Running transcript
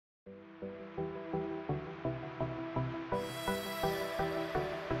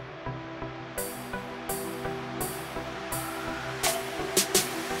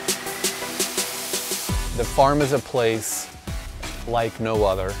The farm is a place like no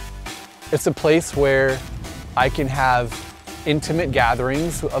other. It's a place where I can have intimate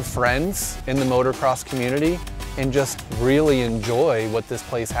gatherings of friends in the motocross community and just really enjoy what this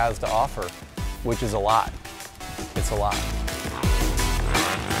place has to offer, which is a lot. It's a lot.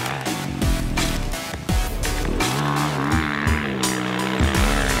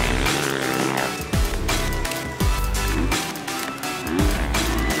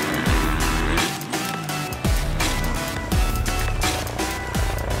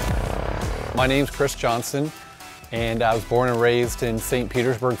 My name's Chris Johnson, and I was born and raised in St.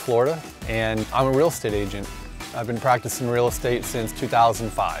 Petersburg, Florida, and I'm a real estate agent. I've been practicing real estate since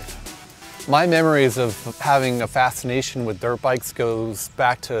 2005. My memories of having a fascination with dirt bikes goes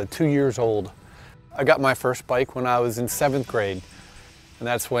back to 2 years old. I got my first bike when I was in 7th grade, and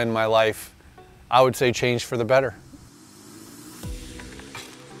that's when my life, I would say, changed for the better.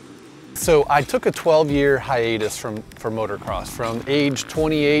 So I took a 12-year hiatus for motocross, from age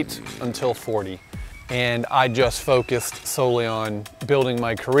 28 until 40. And I just focused solely on building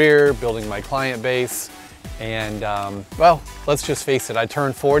my career, building my client base. And well, let's just face it, I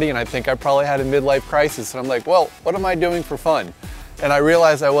turned 40 and I think I probably had a midlife crisis. And I'm like, well, what am I doing for fun? And I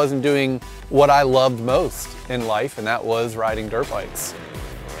realized I wasn't doing what I loved most in life, and that was riding dirt bikes.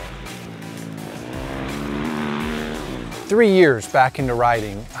 3 years back into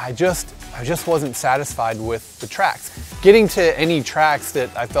riding, I just wasn't satisfied with the tracks. Getting to any tracks that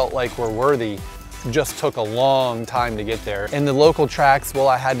I felt like were worthy just took a long time to get there. And the local tracks, well,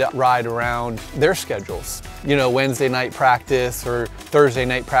 I had to ride around their schedules. You know, Wednesday night practice or Thursday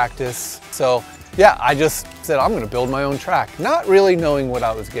night practice. So yeah, I just said, I'm gonna build my own track, not really knowing what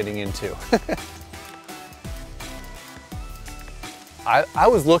I was getting into. I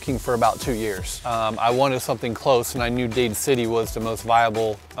was looking for about 2 years. I wanted something close, and I knew Dade City was the most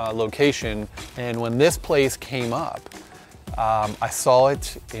viable location. And when this place came up, I saw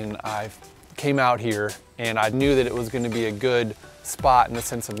it and I came out here, and I knew that it was going to be a good spot in the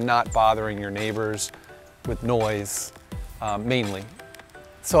sense of not bothering your neighbors with noise, mainly.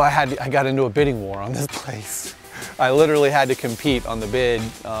 So I got into a bidding war on this place. I literally had to compete on the bid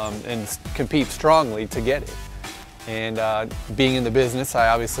and compete strongly to get it. And being in the business, I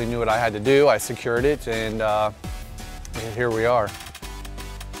obviously knew what I had to do. I secured it, and here we are.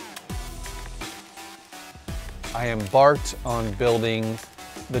 I embarked on building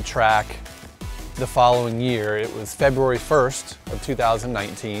the track the following year. It was February 1st of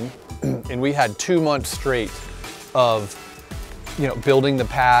 2019, and we had 2 months straight of building the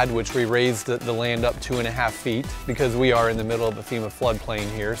pad, which we raised the land up 2.5 feet because we are in the middle of the FEMA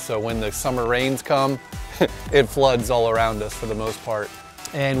floodplain here. So when the summer rains come, it floods all around us for the most part.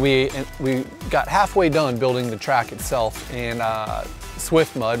 And we got halfway done building the track itself, and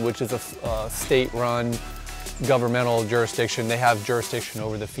Swift Mud, which is a state-run governmental jurisdiction, they have jurisdiction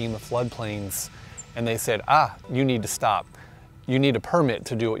over the FEMA floodplains, and they said, you need to stop. You need a permit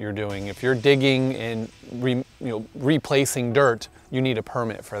to do what you're doing. If you're digging and replacing dirt, you need a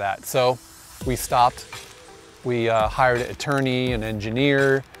permit for that. So we stopped. We hired an attorney, an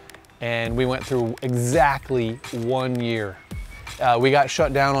engineer, and we went through exactly 1 year. We got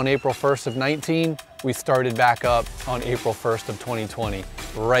shut down on April 1st of 19. We started back up on April 1st of 2020,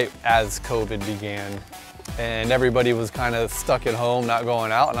 right as COVID began. And everybody was kind of stuck at home, not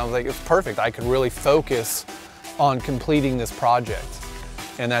going out. And I was like, it's perfect. I could really focus on completing this project.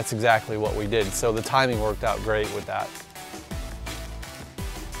 And that's exactly what we did. So the timing worked out great with that.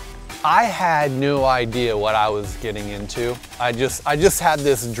 I had no idea what I was getting into. I just had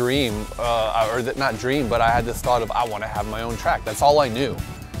this dream, not dream, but I had this thought of, I want to have my own track. That's all I knew.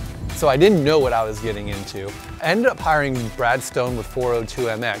 So I didn't know what I was getting into. I ended up hiring Brad Stone with 402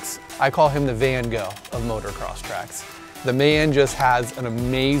 MX. I call him the Van Gogh of motocross tracks. The man just has an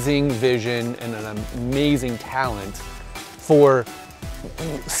amazing vision and an amazing talent for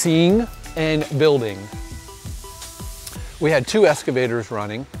seeing and building. We had 2 excavators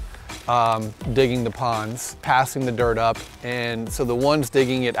running, digging the ponds, passing the dirt up, and so the one's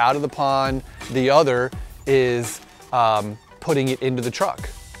digging it out of the pond, the other is putting it into the truck.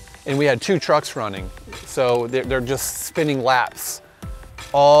 And we had 2 trucks running, so they're just spinning laps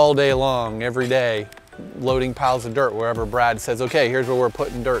all day long, every day, loading piles of dirt wherever Brad says, okay, here's where we're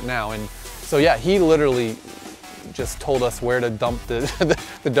putting dirt now. And so yeah, he literally just told us where to dump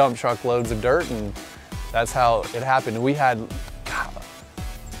the dump truck loads of dirt, and that's how it happened. And we had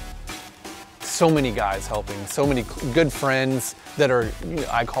so many guys helping, so many good friends that are,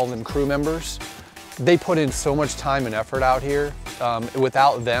 I call them crew members. They put in so much time and effort out here.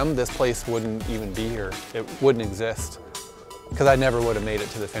 Without them, this place wouldn't even be here. It wouldn't exist, because I never would have made it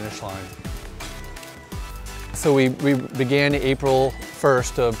to the finish line. so we began April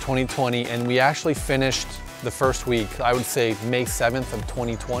 1st of 2020, and we actually finished the first week, I would say May 7th of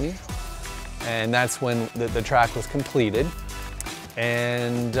 2020. And that's when the track was completed.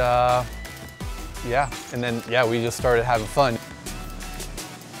 And yeah, and then we just started having fun.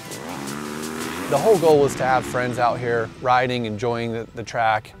 The whole goal was to have friends out here riding, enjoying the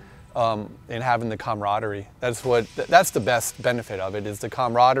track, and having the camaraderie. That's the best benefit of it, is the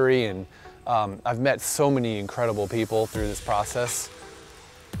camaraderie. And I've met so many incredible people through this process,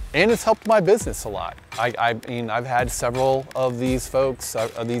 and it's helped my business a lot. I mean, I've had several of these folks,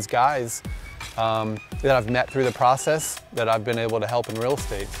 these guys, that I've met through the process that I've been able to help in real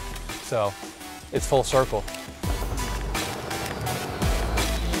estate. So it's full circle.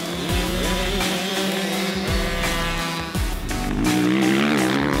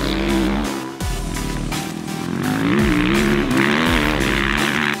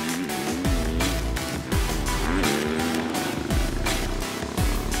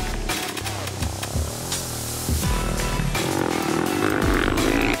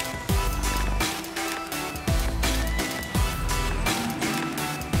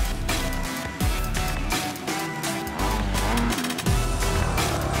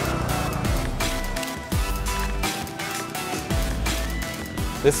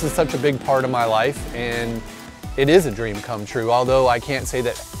 This is such a big part of my life, and it is a dream come true. Although I can't say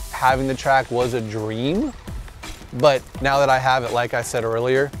that having the track was a dream, but now that I have it, like I said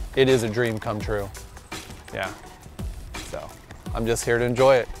earlier, it is a dream come true. Yeah, so I'm just here to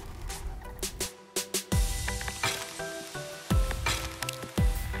enjoy it.